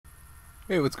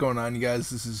Hey, what's going on, you guys?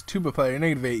 This is Tubaplyr,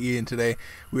 NegativeAE, and today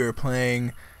we are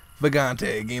playing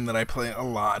Vagante, a game that I play a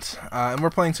lot. And we're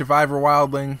playing Survivor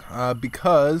Wildling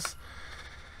because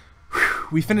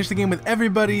we finished the game with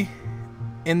everybody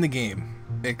in the game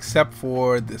except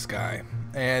for this guy.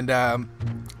 And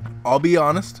I'll be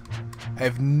honest, I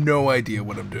have no idea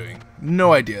what I'm doing.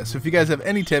 No idea. So if you guys have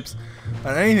any tips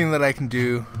on anything that I can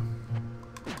do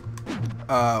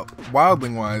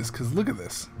Wildling-wise, because look at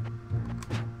this.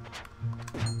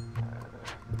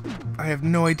 I have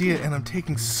no idea, and I'm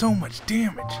taking so much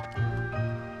damage.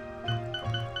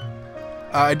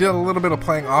 I did a little bit of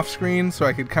playing off screen so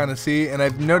I could kind of see, and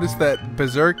I've noticed that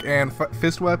Berserk and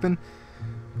Fist Weapon,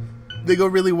 they go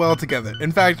really well together.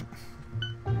 In fact,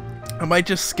 I might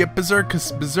just skip Berserk,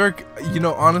 because Berserk, you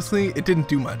know, honestly, it didn't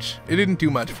do much. It didn't do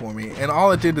much for me, and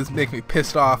all it did is make me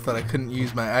pissed off that I couldn't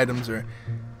use my items or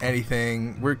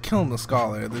anything. We're killing the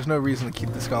Scholar. There's no reason to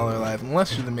keep the Scholar alive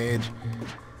unless you're the mage.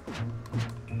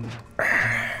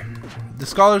 The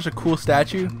Scholar's a cool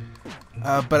statue,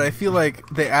 but I feel like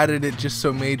they added it just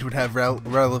so mage would have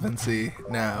relevancy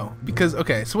now. Because,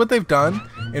 okay, so what they've done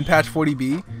in patch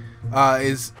 40B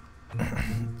is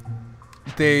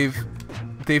they've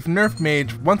nerfed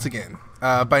mage once again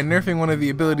by nerfing one of the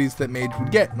abilities that mage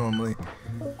would get normally.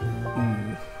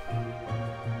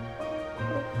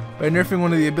 By nerfing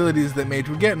one of the abilities that mage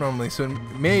would get normally. So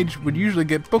mage would usually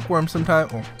get Bookworm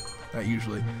sometimes. Well, not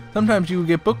usually. Sometimes you would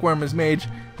get Bookworm as mage,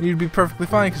 and you'd be perfectly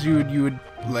fine because you'd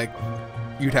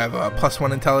have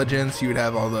 +1 intelligence. You would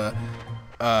have all the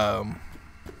I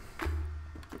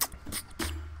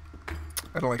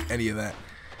don't like any of that.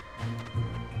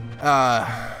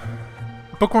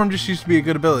 Bookworm just used to be a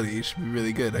good ability. It used to be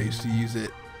really good. I used to use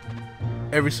it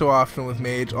every so often with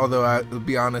mage, although I'll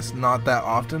be honest, not that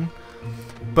often.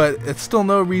 But it's still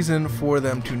no reason for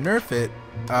them to nerf it.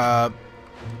 Oh,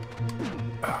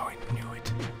 I knew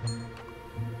it.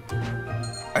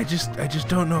 I just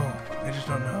don't know.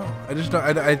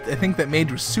 I think that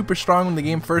mage was super strong when the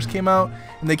game first came out,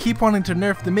 and they keep wanting to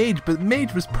nerf the mage, but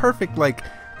mage was perfect like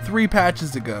 3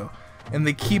 patches ago, and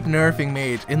they keep nerfing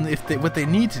mage. And what they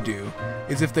need to do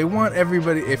is if they want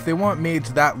mage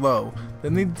that low, they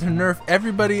need to nerf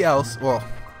everybody else. Well,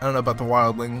 I don't know about the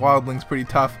Wildling. Wildling's pretty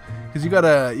tough because you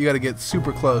gotta get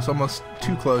super close, almost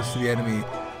too close to the enemy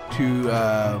to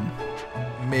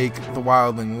make the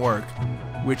Wildling work,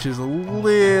 which is a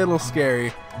little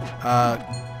scary. Oh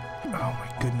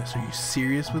my goodness, are you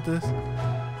serious with this?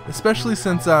 Especially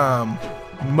since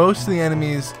most of the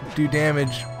enemies do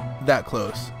damage that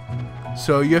close,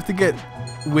 so you have to get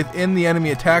within the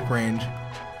enemy attack range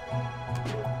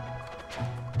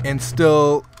and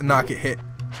still not get hit.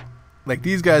 Like,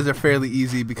 these guys are fairly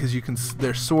easy because you can.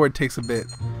 Their sword takes a bit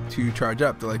to charge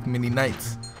up. They're like mini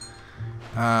knights.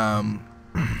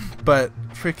 But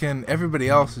freaking everybody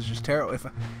else is just terrible.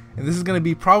 And this is gonna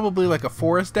be probably like a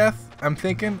forest death. I'm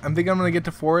thinking I'm gonna get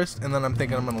to forest, and then I'm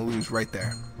thinking I'm gonna lose right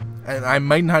there. And I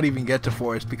might not even get to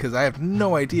forest because I have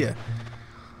no idea.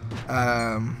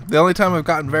 The only time I've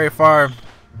gotten very far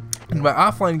in my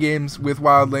offline games with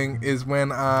Wildling is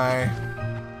when I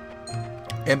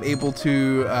am able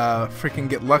to freaking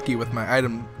get lucky with my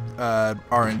item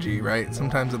RNG, right?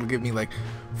 Sometimes it'll give me like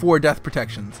 4 death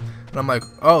protections, and I'm like,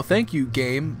 oh, thank you,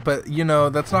 game, but you know,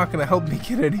 that's not gonna help me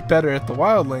get any better at the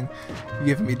Wildling,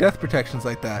 giving me death protections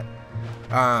like that.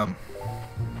 I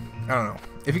don't know.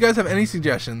 If you guys have any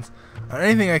suggestions on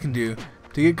anything I can do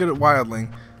to get good at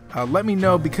Wildling, let me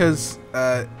know, because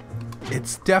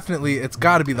it's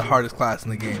gotta be the hardest class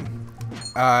in the game.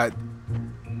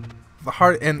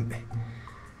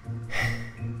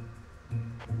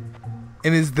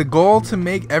 And is the goal to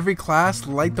make every class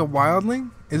like the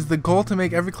Wildling? Is the goal to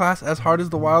make every class as hard as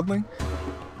the Wildling?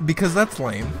 Because that's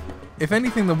lame. If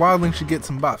anything, the Wildling should get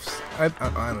some buffs. I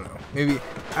don't know. Maybe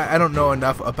I don't know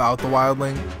enough about the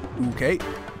Wildling. Okay.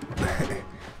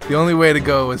 The only way to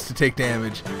go is to take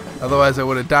damage. Otherwise, I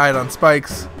would have died on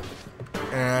spikes.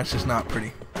 And that's just not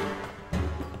pretty.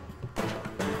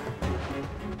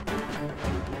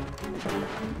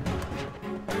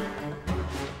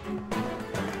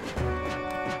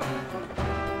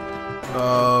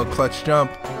 Oh, clutch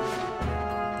jump.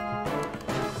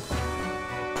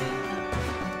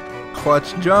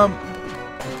 Clutch jump.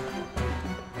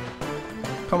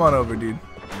 Come on over, dude.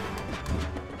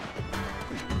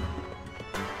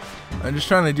 I'm just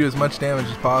trying to do as much damage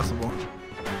as possible.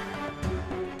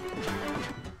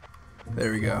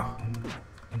 There we go.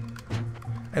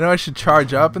 I know I should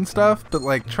charge up and stuff, but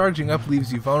like, charging up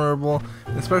leaves you vulnerable,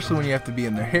 especially when you have to be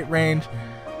in their hit range.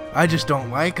 I just don't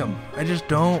like him. I just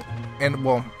don't. And,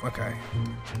 well, okay.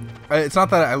 It's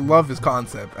not that I love his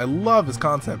concept. I love his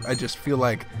concept. I just feel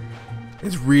like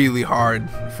is really hard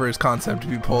for his concept to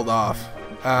be pulled off.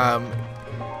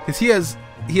 Because he has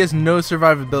no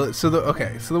survivability. So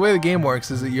the way the game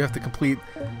works is that you have to complete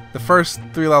the first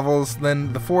 3 levels,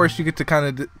 then the forest you get to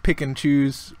kind of pick and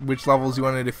choose which levels you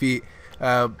want to defeat,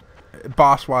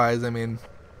 boss wise, I mean.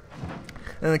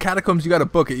 And the catacombs, you got to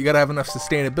book it. You got to have enough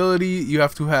sustainability. You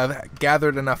have to have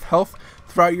gathered enough health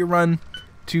throughout your run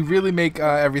to really make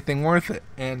everything worth it.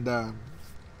 And the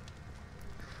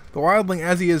Wildling,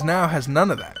 as he is now, has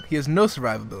none of that. He has no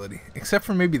survivability, except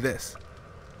for maybe this.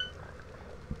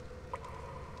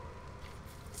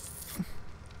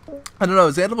 I don't know.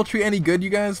 Is Animal Tree any good, you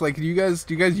guys? Like, do you guys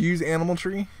use Animal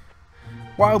Tree?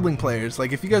 Wildling players,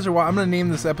 like, if you guys are, I'm gonna name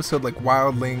this episode like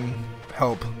Wildling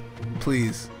Help,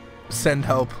 please send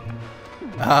help.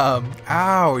 Ow!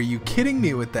 Are you kidding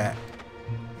me with that?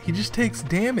 He just takes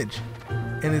damage,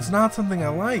 and it's not something I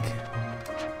like.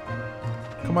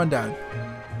 Come on down.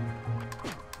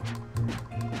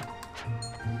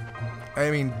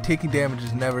 I mean, taking damage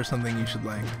is never something you should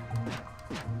like.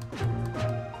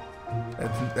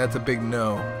 That's a big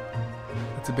no.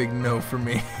 That's a big no for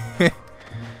me. I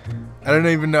don't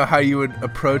even know how you would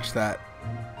approach that.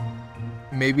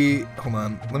 Maybe, hold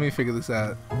on, let me figure this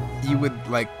out. You would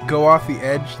like go off the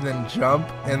edge, then jump,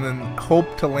 and then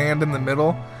hope to land in the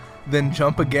middle, then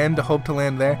jump again to hope to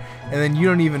land there, and then you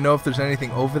don't even know if there's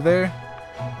anything over there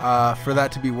for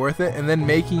that to be worth it, and then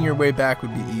making your way back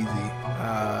would be easy.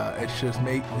 It's just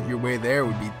make your way there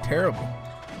would be terrible.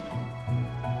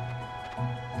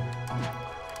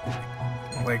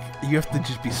 Like, you have to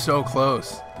just be so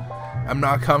close. I'm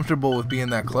not comfortable with being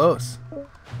that close.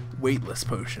 Weightless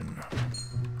potion.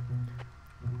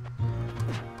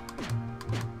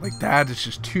 Like, that is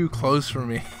just too close for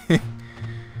me.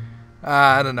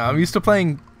 I don't know. I'm used to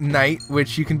playing Knight,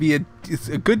 which you can be it's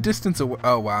a good distance away.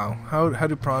 Oh, wow. How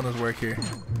do piranhas work here?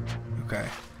 Okay.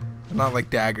 They're not like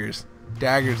daggers.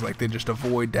 Daggers, like, they just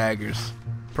avoid daggers.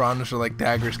 Piranhas are like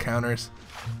daggers counters.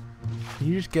 Can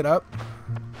you just get up?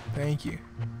 Thank you.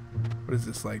 What is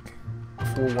this, like,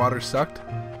 before water sucked?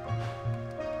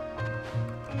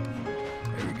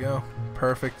 There we go.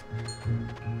 Perfect.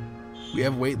 We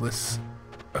have weightless.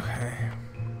 Okay.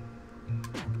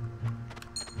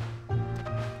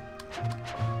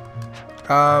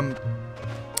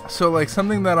 So like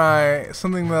something that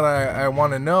I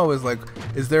want to know is, like,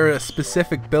 is there a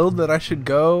specific build that I should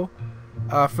go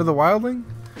for the Wildling?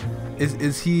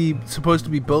 Is he supposed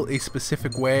to be built a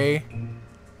specific way?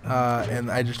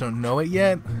 And I just don't know it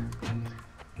yet.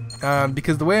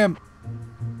 Because the way I'm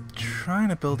trying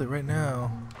to build it right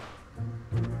now,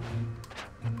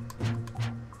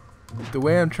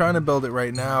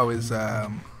 is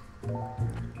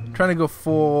trying to go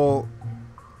full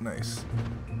nice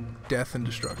death and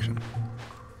destruction.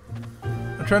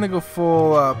 I'm trying to go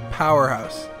full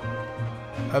powerhouse,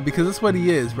 because that's what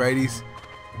he is, right? He's,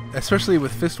 especially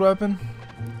with fist weapon,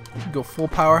 you go full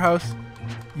powerhouse.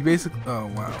 You basically, oh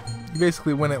wow, you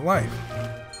basically win at life.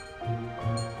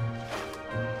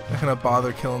 Not gonna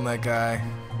bother killing that guy.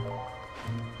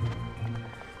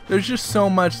 There's just so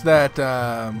much that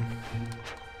I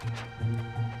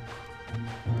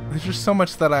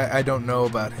don't know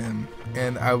about him,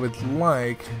 and I would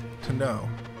like to know.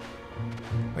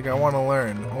 Like, I want to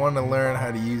learn. I want to learn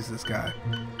how to use this guy.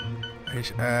 I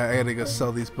gotta go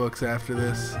sell these books after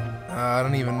this. I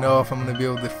don't even know if I'm gonna be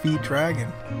able to defeat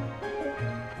Dragon.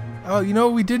 Oh, you know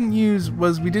what we didn't use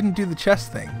was we didn't do the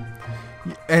chest thing.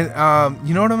 And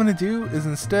you know what I'm gonna do is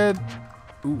instead,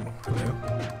 ooh, hello.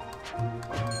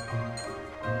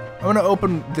 I'm gonna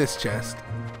open this chest.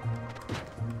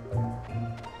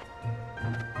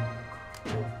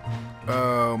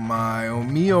 Oh my, oh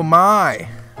me, oh my.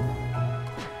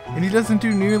 And he doesn't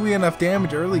do nearly enough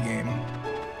damage early game.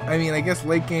 I mean, I guess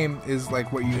late game is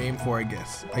like what you aim for, I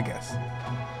guess.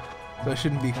 So I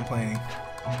shouldn't be complaining.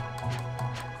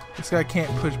 This guy can't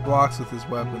push blocks with his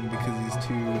weapon because he's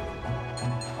too...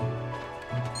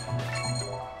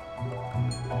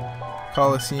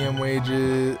 Coliseum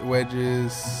wedges,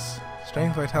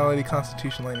 strength, vitality,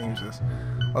 constitution, lightning resist.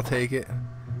 I'll take it.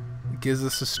 It gives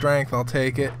us a strength, I'll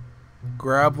take it.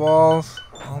 Grab walls,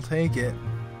 I'll take it.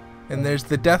 And there's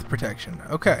the death protection.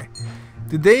 Okay.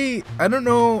 Did they, I don't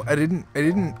know, I didn't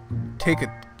take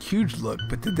a huge look,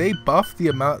 but did they buff the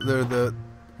amount,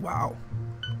 wow.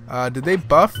 Did they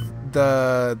buff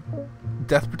the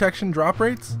death protection drop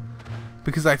rates?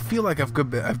 Because I feel like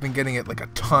I've been getting it like a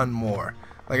ton more.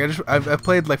 Like I've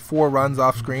played like 4 runs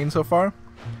off screen so far.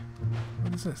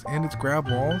 What is this? And it's grab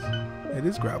walls. It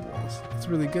is grab walls. It's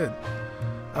really good.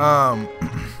 I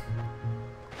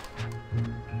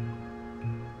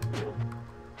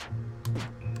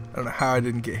don't know how I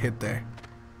didn't get hit there.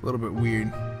 A little bit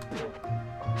weird.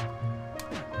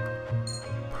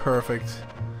 Perfect.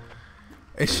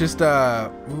 It's just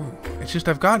I've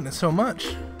gotten it so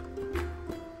much.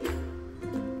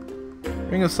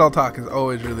 Ring of Saltok is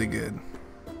always really good.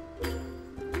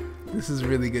 This is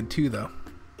really good too, though.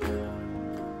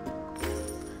 I'm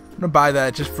gonna buy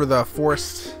that just for the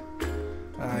forced.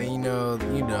 You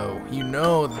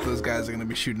know that those guys are gonna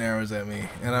be shooting arrows at me,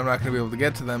 and I'm not gonna be able to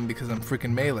get to them because I'm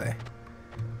freaking melee.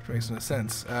 Which makes no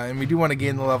sense. And we do want to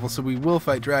gain the level, so we will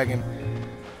fight Dragon,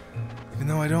 even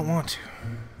though I don't want to.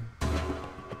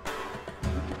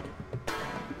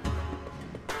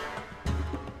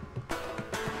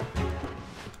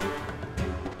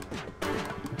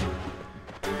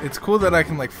 It's cool that I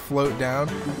can like float down.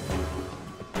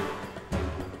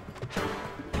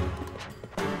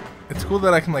 It's cool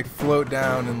that I can like float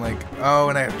down and like, oh,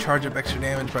 and I have charge up extra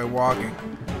damage by walking.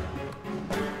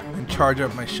 And charge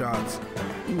up my shots.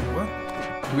 Ooh, what?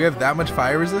 Do we have that much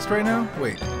fire resist right now?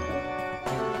 Wait.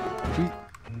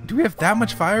 Do we have that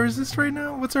much fire resist right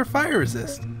now? What's our fire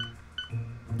resist?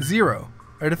 0.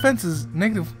 Our defense is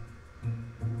negative.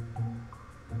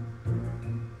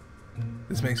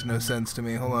 This makes no sense to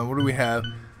me. Hold on, what do we have?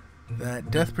 That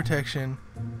death protection,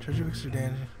 charge of extra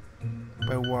damage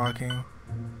by walking,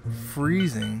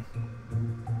 freezing,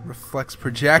 reflects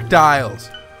projectiles.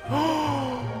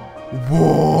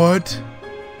 What?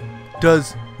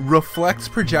 Does reflects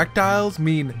projectiles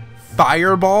mean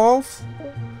fireballs?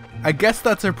 I guess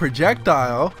that's a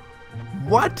projectile.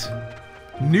 What?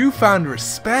 Newfound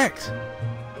respect.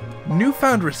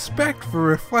 Newfound respect for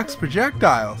reflects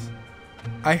projectiles.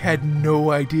 I had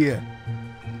no idea.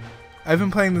 I've been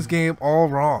playing this game all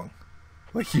wrong.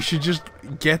 Like, you should just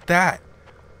get that.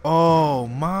 Oh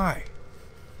my.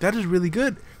 That is really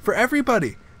good. For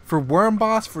everybody. For Worm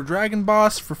Boss, for Dragon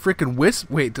Boss, for frickin' Wisp.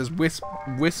 Wait, does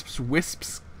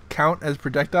Wisps count as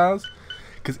projectiles?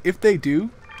 Because if they do,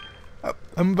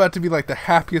 I'm about to be like the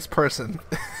happiest person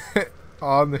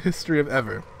on the history of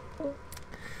ever.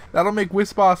 That'll make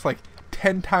Wisp Boss like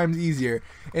 10 times easier.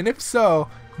 And if so,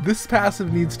 this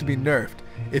passive needs to be nerfed.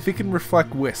 If it can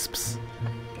reflect wisps.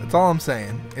 That's all I'm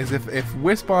saying. Is if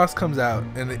Wisp Boss comes out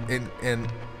and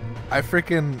I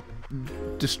freaking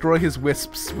destroy his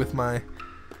wisps with my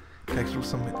textual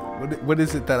summon. What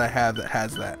is it that I have that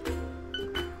has that?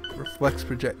 Reflects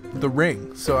project the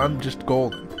ring. So I'm just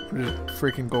golden. I'm just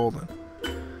freaking golden.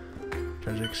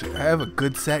 I have a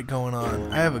good set going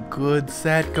on. I have a good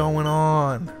set going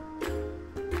on.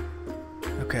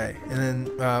 Okay, and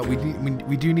then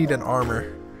we do need an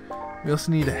armor. We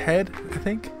also need a head, I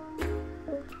think.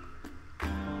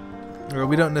 Or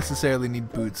we don't necessarily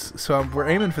need boots. So we're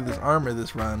aiming for this armor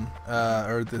this run,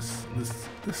 or this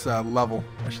level,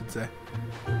 I should say.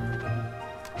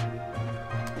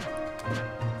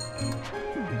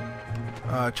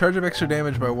 Charge of extra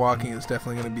damage by walking is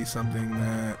definitely going to be something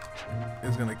that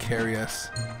is going to carry us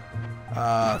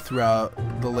throughout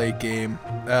the late game,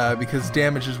 because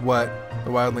damage is what the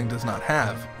Wildling does not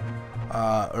have,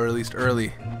 or at least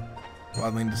early.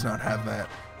 Wildling does not have that.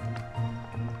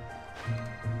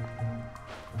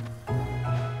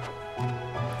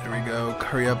 There we go.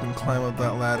 Hurry up and climb up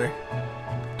that ladder.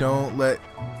 Don't let...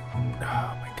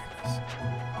 Oh my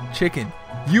goodness. Chicken,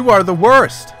 you are the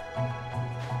worst!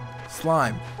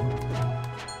 Slime.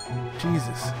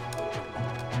 Jesus.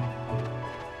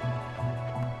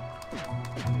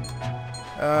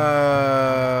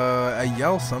 I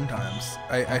yell sometimes.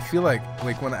 I feel like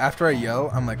when after I yell,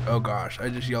 I'm like, oh gosh, I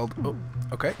just yelled. Oh,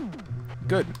 okay,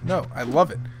 good. No, I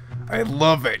love it. I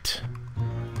love it.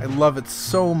 I love it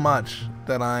so much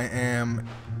that I am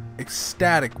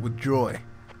ecstatic with joy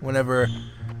whenever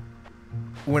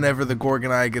the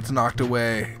Gorgonite gets knocked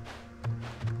away.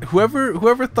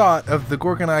 Whoever thought of the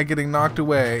Gorgonite getting knocked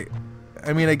away,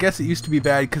 I mean, I guess it used to be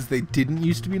bad because they didn't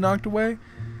used to be knocked away,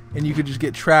 and you could just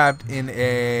get trapped in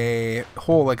a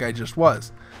hole like I just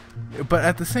was. But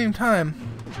at the same time,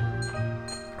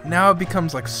 now it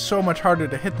becomes like so much harder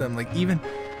to hit them. Like even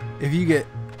if you get...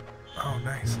 Oh,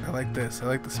 nice. I like this. I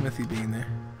like the smithy being there.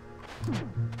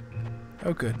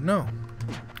 Oh, good. No.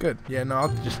 Good. Yeah, no,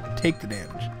 I'll just take the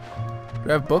damage. Do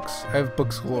I have books? I have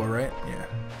books galore, right? Yeah.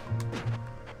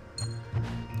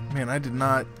 Man, I did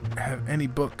not have any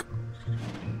book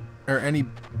or any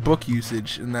book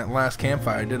usage in that last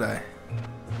campfire, did I?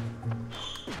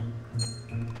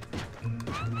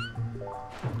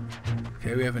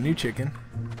 Okay, we have a new chicken.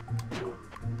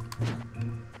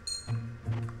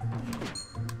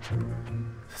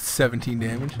 $17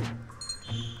 damage.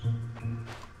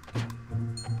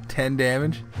 10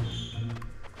 damage.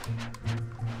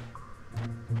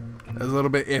 That was a little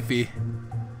bit iffy.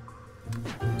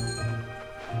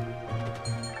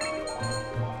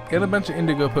 Get a bunch of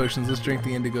indigo potions. Let's drink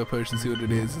the indigo potion, see what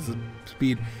it is. It's a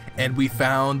speed. And we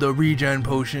found the regen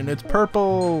potion. It's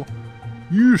purple.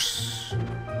 Yes.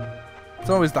 It's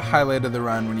always the highlight of the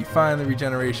run when you find the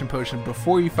regeneration potion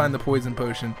before you find the poison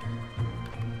potion.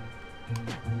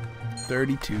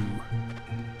 32.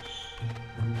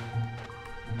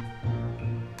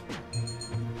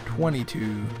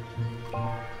 22.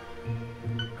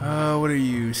 What are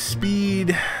you?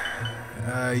 Speed.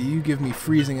 You give me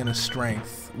freezing and a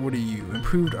strength. What are you?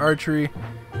 Improved archery.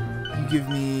 You give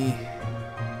me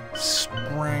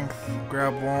strength.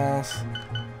 Grab walls.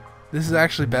 This is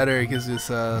actually better. It gives us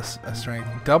a strength.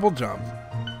 Double jump.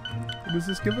 What does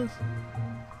this give us?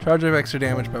 Charge of extra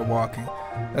damage by walking.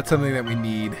 That's something that we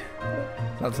need.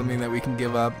 Not something that we can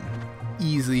give up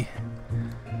easy.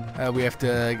 We have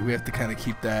to kind of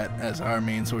keep that as our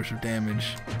main source of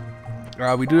damage.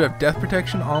 We do have death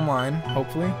protection online.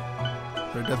 Hopefully,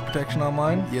 is there death protection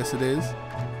online? Yes, it is.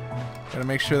 Gotta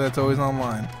make sure that's always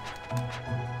online.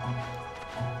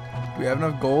 Do we have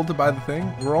enough gold to buy the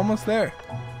thing? We're almost there.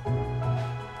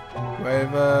 Do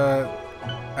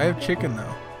I have chicken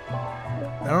though.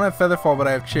 I don't have featherfall, but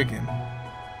I have chicken.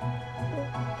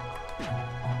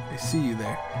 I see you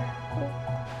there.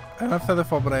 I don't have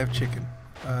featherfall, but I have chicken.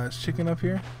 Is chicken up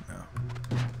here?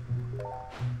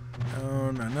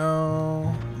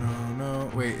 No.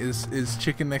 No. Wait, is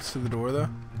chicken next to the door though?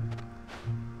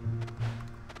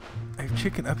 I have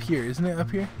chicken up here, isn't it up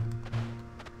here?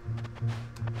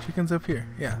 Chicken's up here,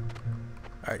 yeah.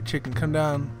 Alright, chicken, come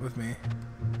down with me.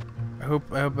 I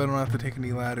hope I don't have to take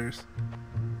any ladders.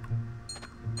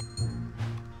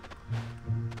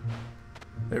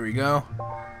 There we go.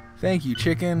 Thank you,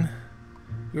 chicken.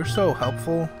 You're so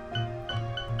helpful.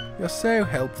 You're so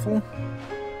helpful.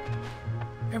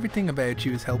 Everything about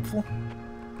you is helpful.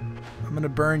 I'm gonna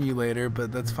burn you later,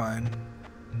 but that's fine.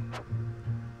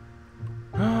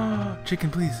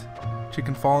 Chicken, please.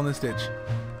 Chicken, fall in this ditch.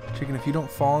 Chicken, if you don't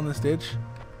fall in this ditch.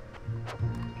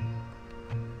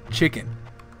 Chicken,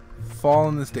 fall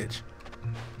in this ditch.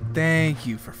 Thank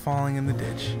you for falling in the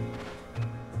ditch.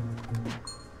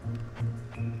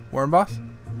 Worm boss?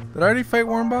 Did I already fight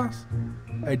Worm boss?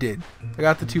 I did. I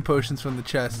got the 2 potions from the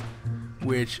chest,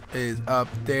 which is up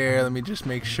there. Let me just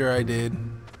make sure I did.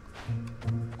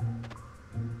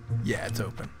 Yeah, it's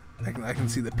open. I can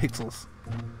see the pixels.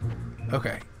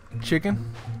 Okay. Chicken,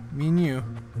 me and you.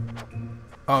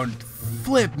 Oh,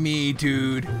 flip me,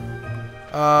 dude.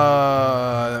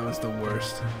 That was the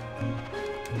worst.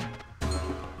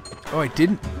 Oh, I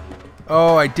didn't.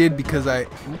 Oh, I did because I...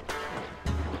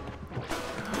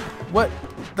 What?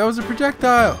 That was a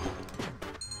projectile.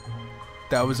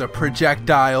 That was a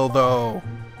projectile, though.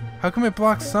 How come it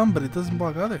blocks some, but it doesn't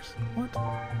block others? What?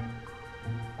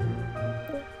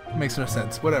 Makes no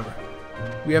sense. Whatever.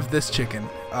 We have this chicken.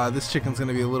 This chicken's going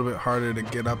to be a little bit harder to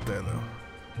get up there, though.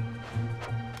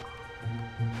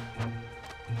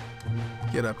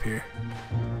 Get up here.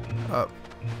 Up.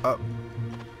 Up.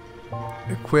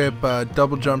 Equip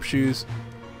double jump shoes.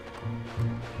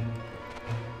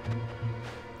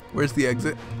 Where's the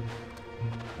exit?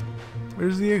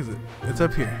 Where's the exit? It's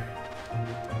up here.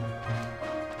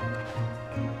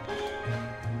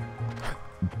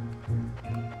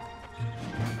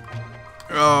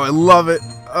 Oh, I love it.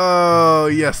 Oh,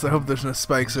 yes. I hope there's no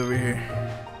spikes over here.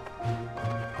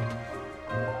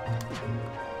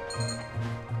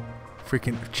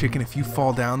 Freaking chicken, if you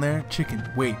fall down there, chicken,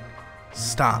 wait.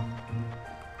 Stop.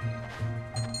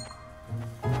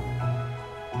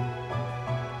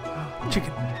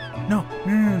 Chicken. No.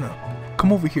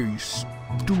 Come over here, you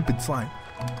stupid slime.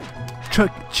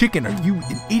 Chicken, are you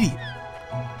an idiot?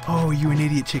 Oh, you an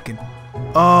idiot, chicken.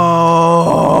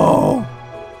 Oh,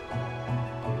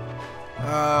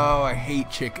 I hate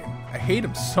chicken. I hate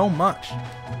him so much.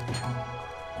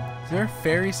 Is there a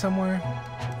fairy somewhere?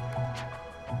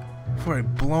 Before I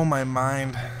blow my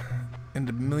mind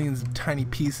into millions of tiny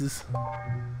pieces.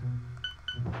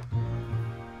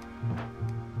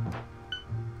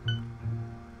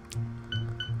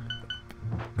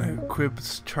 Equip,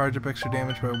 charge up extra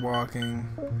damage by walking.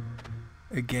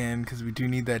 Again, because we do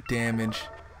need that damage.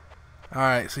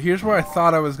 Alright, so here's where I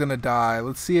thought I was going to die.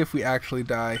 Let's see if we actually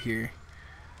die here.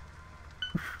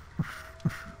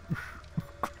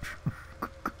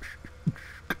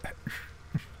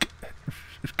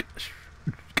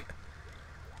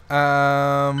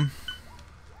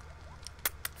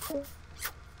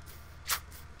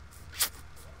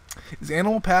 Is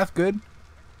Animal Path good?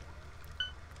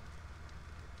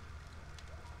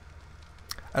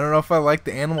 I don't know if I like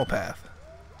the Animal Path.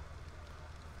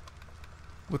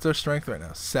 What's our strength right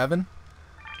now? 7?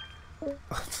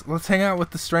 Let's hang out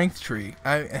with the strength tree.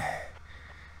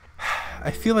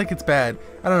 I feel like it's bad.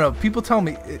 I don't know. People tell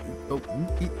me.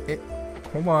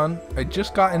 Hold on. I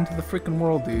just got into the freaking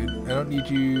world, dude. I don't need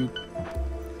you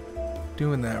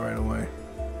doing that right away.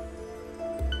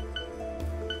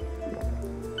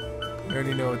 We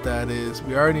already know what that is.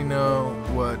 We already know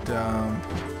what.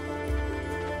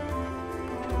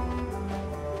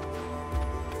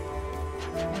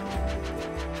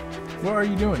 What are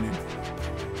you doing, dude?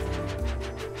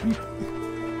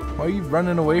 Why are you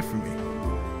running away from me?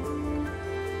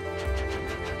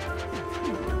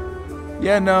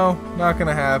 Yeah, no, not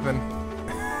gonna happen.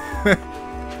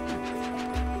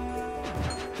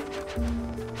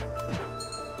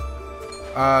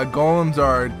 Golems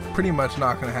are pretty much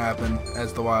not gonna happen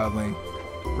as the Wildling,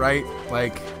 right?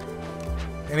 Like,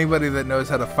 anybody that knows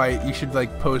how to fight, you should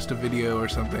like post a video or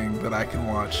something that I can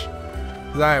watch.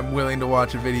 Because I am willing to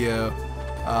watch a video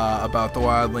about the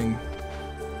Wildling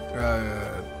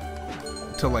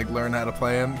to like learn how to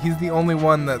play him. He's the only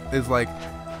one that is like,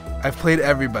 I've played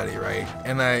everybody, right?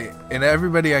 And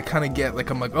everybody I kind of get, like,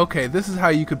 I'm like, okay, this is how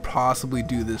you could possibly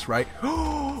do this, right?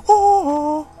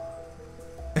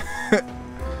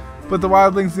 But the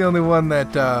Wildling's the only one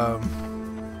that, oh,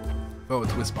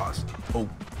 it's Wisp Boss. Oh,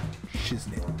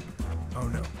 shiznit. Oh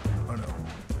no, oh no.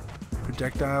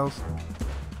 Projectiles.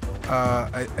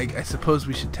 I suppose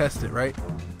we should test it, right?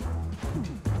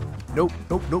 Nope,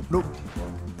 nope, nope, nope.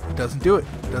 It doesn't do it.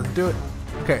 It doesn't do it.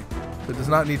 Okay, so it does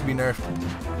not need to be nerfed.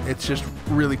 It's just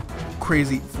really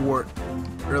crazy for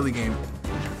early game.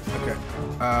 Okay,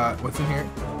 what's in here?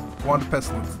 Wand of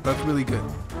Pestilence. That's really good.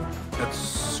 That's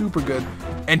super good.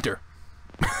 Enter.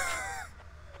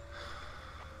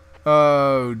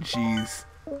 Oh, jeez.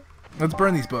 Let's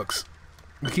burn these books.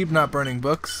 We keep not burning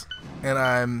books, and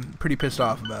I'm pretty pissed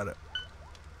off about it.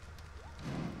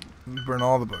 Burn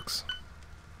all the books.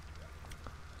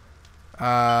 Do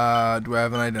I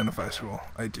have an identify scroll?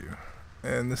 I do.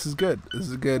 And this is good. This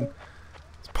is good.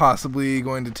 It's possibly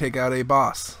going to take out a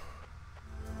boss.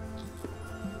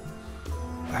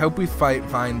 I hope we fight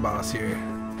Vine Boss here.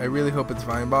 I really hope it's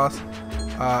Vine Boss.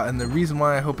 And the reason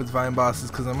why I hope it's Vine Boss is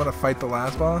because I'm going to fight the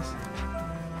last boss.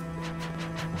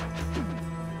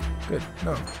 Good.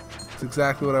 No. It's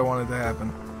exactly what I wanted to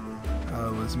happen.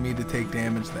 Was me to take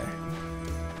damage there.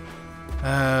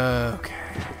 Okay.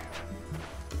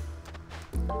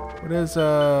 What is, do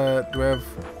I have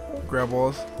grab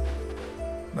walls?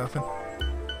 Nothing?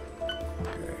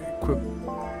 Okay,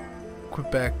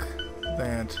 equip back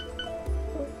that.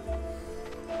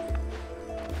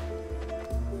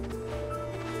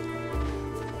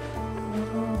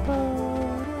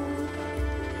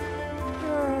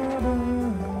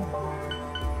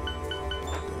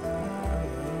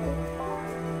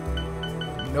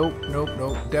 Nope, nope,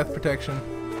 nope. Death protection.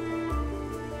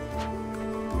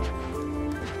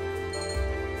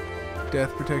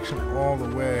 Death protection all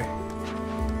the way.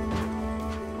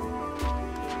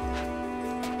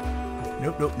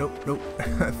 Nope, nope, nope, nope.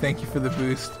 Thank you for the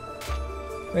boost.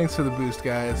 Thanks for the boost,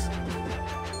 guys.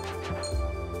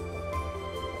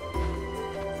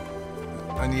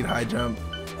 I need high jump.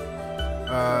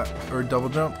 Or double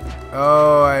jump.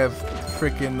 Oh, I have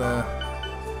freaking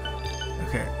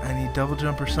okay, I need double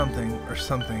jump or something.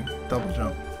 Double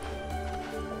jump.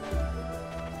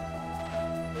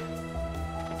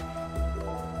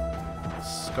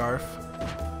 Scarf.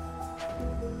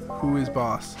 Who is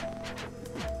boss?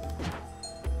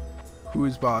 Who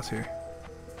is boss here?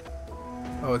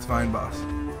 Oh, it's Vine Boss.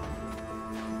 I'm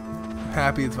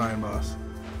happy it's Vine Boss.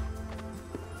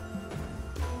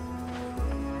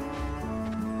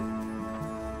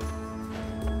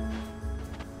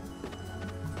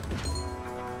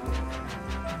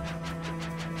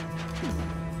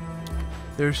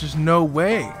 There's just no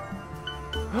way.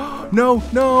 No,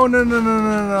 no, no, no, no,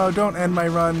 no, no. Don't end my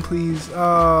run, please.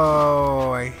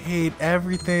 Oh, I hate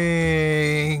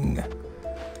everything.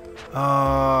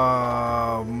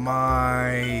 Oh,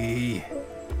 my.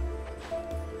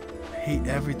 I hate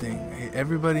everything. I hate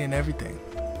everybody and everything.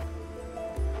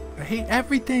 I hate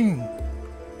everything.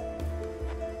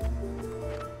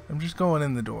 I'm just going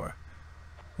in the door.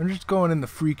 I'm just going in the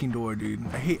freaking door, dude.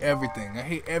 I hate everything. I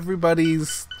hate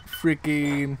everybody's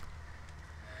freaking...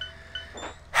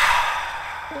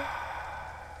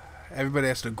 Everybody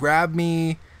has to grab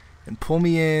me and pull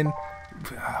me in.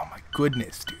 Oh my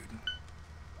goodness, dude.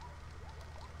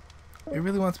 It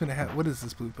really wants me to have... What is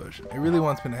this blue potion? It really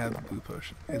wants me to have the blue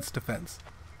potion. It's defense.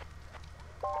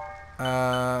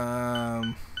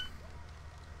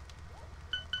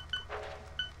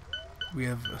 We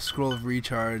have a scroll of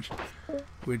recharge,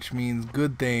 which means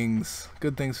good things.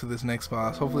 Good things for this next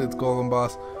boss. Hopefully it's Golem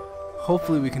Boss.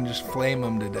 Hopefully we can just flame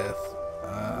him to death.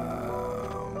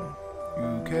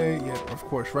 You okay? Yeah, of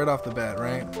course, right off the bat,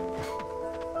 right?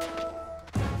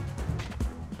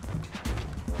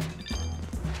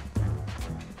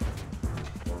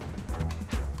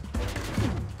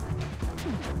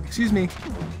 Excuse me.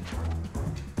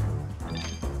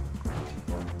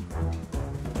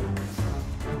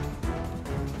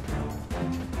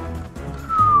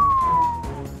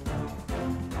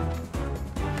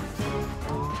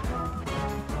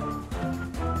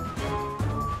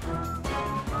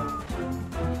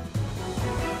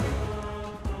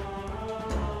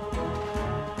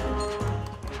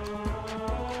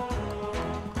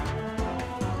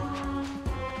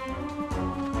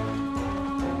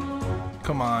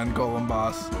 Come on, Golem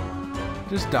boss.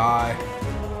 Just die.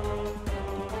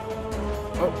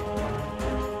 Oh.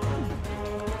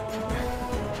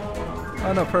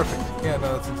 Oh no, perfect. Yeah,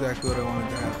 no, that's exactly what I wanted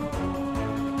to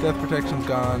happen. Death protection's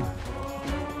gone.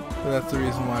 But that's the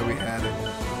reason why we had it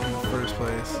in the first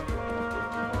place.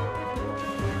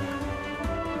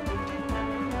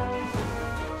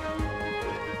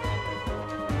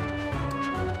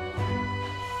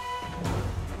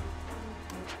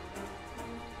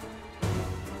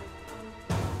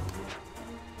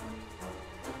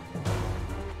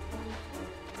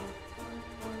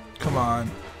 Come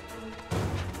on.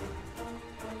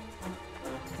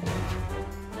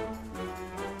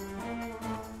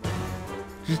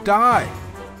 Just die.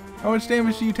 How much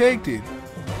damage do you take, dude?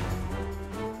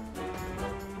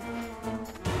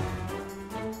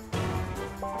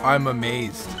 I'm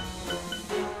amazed.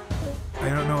 I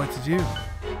don't know what to do.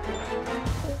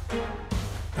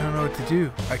 I don't know what to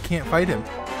do. I can't fight him.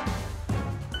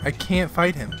 I can't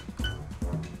fight him.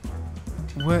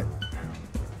 What?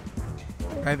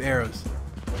 I have arrows.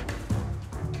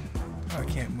 I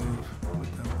can't move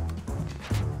with them.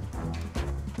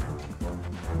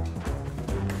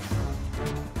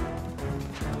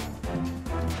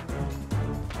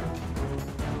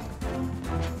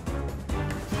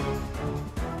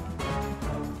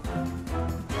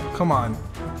 Come on.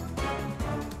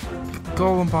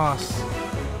 Golem boss.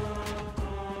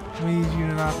 I need you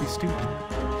to not be stupid.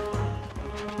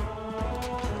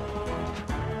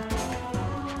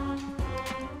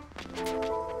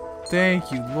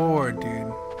 Thank you, Lord,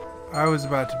 dude. I was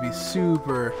about to be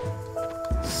super,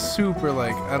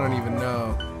 like, I don't even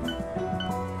know.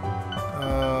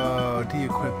 Oh,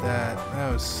 de-equip that.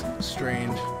 That was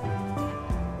strange.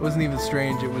 It wasn't even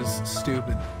strange, it was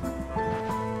stupid.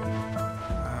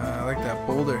 I like that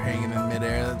boulder hanging in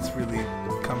midair. That's really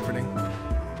comforting.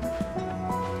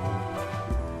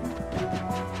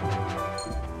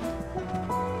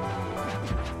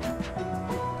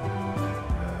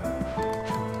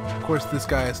 Of course, this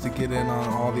guy has to get in on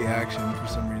all the action for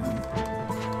some reason.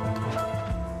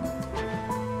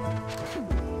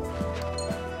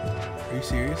 Are you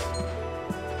serious?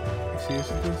 Are you serious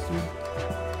with this, dude?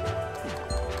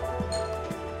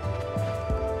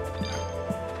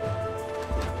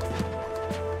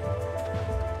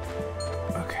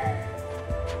 Okay.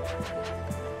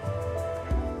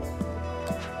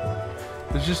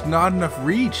 There's just not enough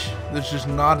reach. There's just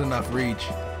not enough reach.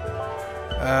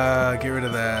 Get rid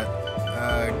of that.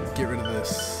 Get rid of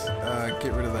this.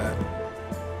 Get rid of that.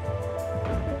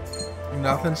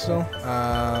 Nothing still?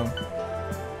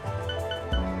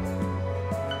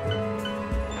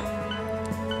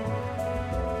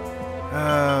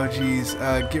 Oh, jeez.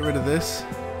 Get rid of this.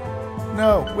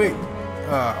 No, wait.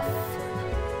 Oh,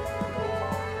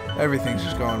 fuck. Everything's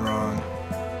just going wrong.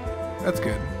 That's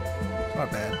good.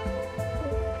 Not bad.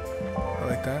 I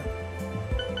like that.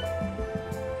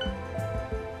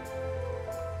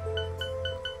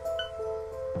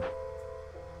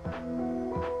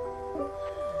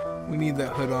 We need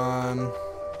that hood on.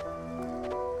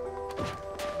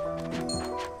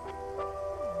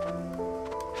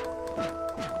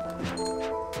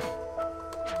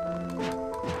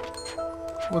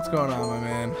 What's going on, my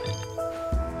man?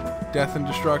 Death and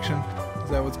destruction? Is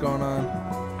that what's going on?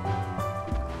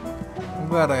 I'm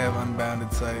glad I have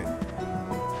unbounded sight.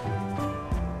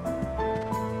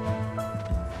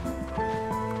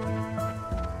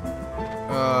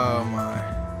 Oh my.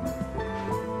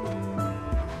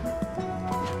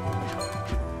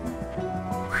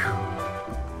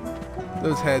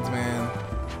 Those heads, man,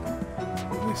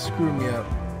 they screw me up.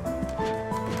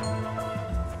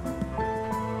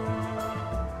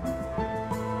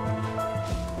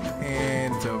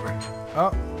 And it's over.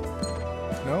 Oh,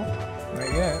 no, not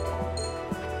yet.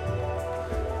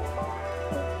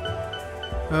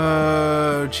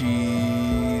 Oh,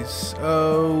 jeez.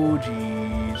 Oh,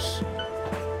 jeez.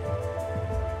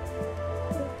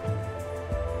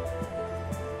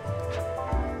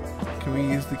 Can we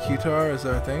use the Q-tar as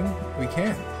our thing? We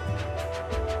can.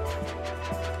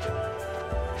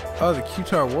 Oh, the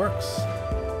Q-tar works.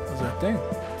 What's that thing?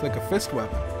 It's like a fist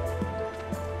weapon.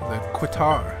 The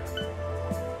Quitar.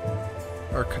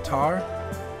 Or Qatar?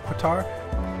 Quitar?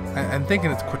 I'm thinking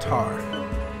it's Quitar.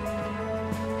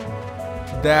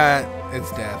 That is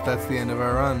death. That's the end of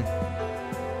our run.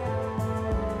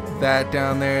 That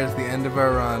down there is the end of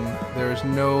our run. There is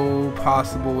no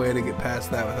possible way to get past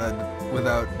that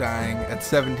without dying at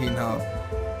 17 health.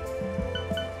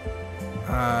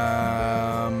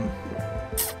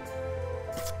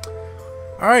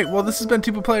 Alright, well this has been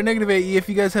Tubaplyr NegativeAE. If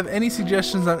you guys have any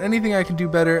suggestions on anything I can do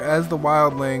better as the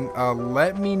Wildling,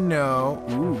 let me know.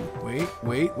 Ooh, wait.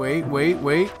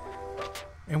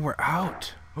 And we're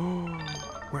out. Oh,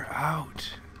 we're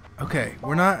out. Okay,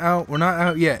 we're not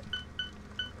out yet.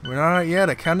 We're not out yet.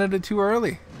 I counted it too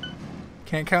early.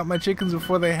 Can't count my chickens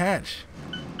before they hatch.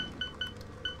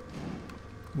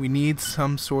 We need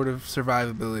some sort of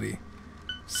survivability.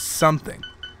 Something.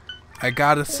 I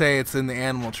gotta say it's in the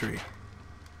animal tree.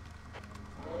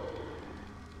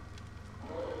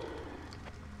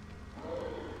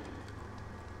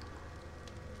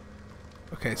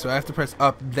 Okay, so I have to press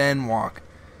up, then walk.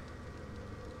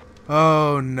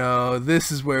 Oh no,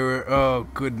 this is where we're... Oh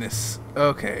goodness.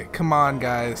 Okay, come on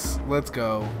guys, let's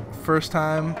go. First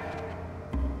time.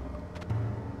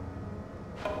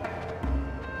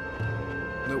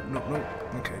 Nope.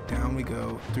 Okay, down we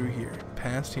go, through here,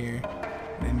 past here.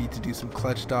 I need to do some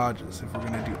clutch dodges if we're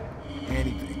gonna do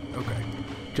anything. Okay,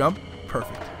 jump,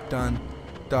 perfect, done.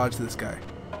 Dodge this guy.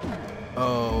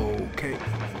 Okay.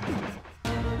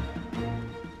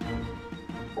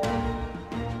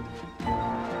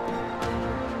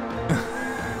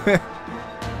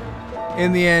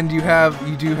 In the end, you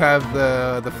do have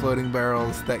the floating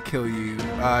barrels that kill you.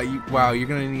 Wow, you're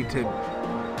gonna need to.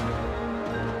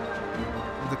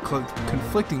 The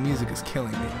conflicting music is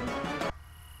killing me.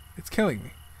 It's killing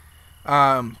me.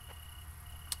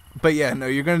 But yeah, no,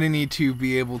 you're gonna need to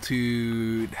be able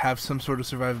to have some sort of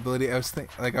survivability.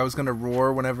 I was gonna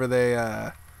roar whenever they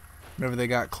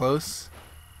got close,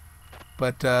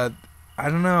 but I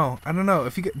don't know.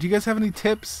 Do you guys have any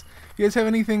tips? If you guys have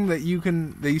anything that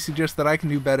you suggest that I can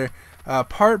do better,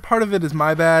 part of it is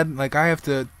my bad. Like I have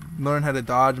to learn how to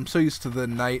dodge. I'm so used to the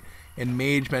knight and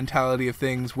mage mentality of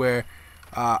things where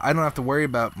I don't have to worry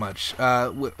about much.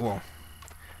 Well,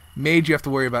 mage you have to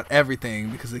worry about everything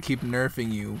because they keep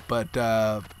nerfing you. But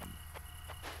I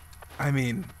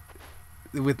mean,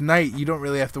 with knight you don't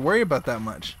really have to worry about that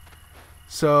much.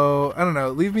 So I don't know.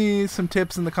 Leave me some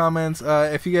tips in the comments.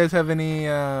 If you guys have any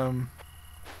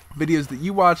videos that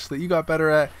you watched that you got better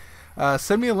at,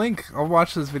 send me a link. I'll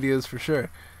watch those videos for sure.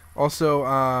 Also,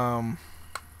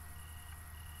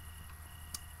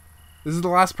 this is the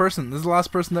last person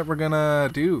that we're gonna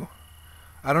do.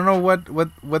 I don't know what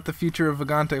the future of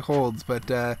Vagante holds,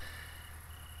 but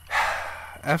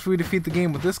after we defeat the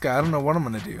game with this guy, I don't know what I'm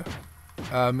gonna do.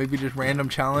 Maybe just random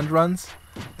challenge runs.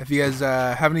 If you guys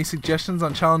have any suggestions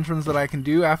on challenge runs that I can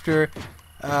do after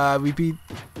we beat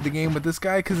the game with this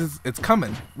guy, because it's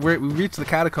coming. We reached the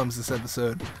catacombs this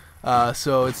episode,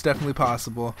 so it's definitely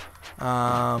possible.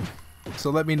 So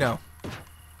let me know.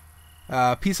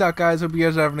 Peace out, guys. Hope you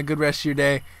guys are having a good rest of your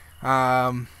day.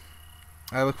 I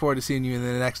look forward to seeing you in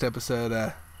the next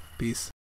episode. Peace.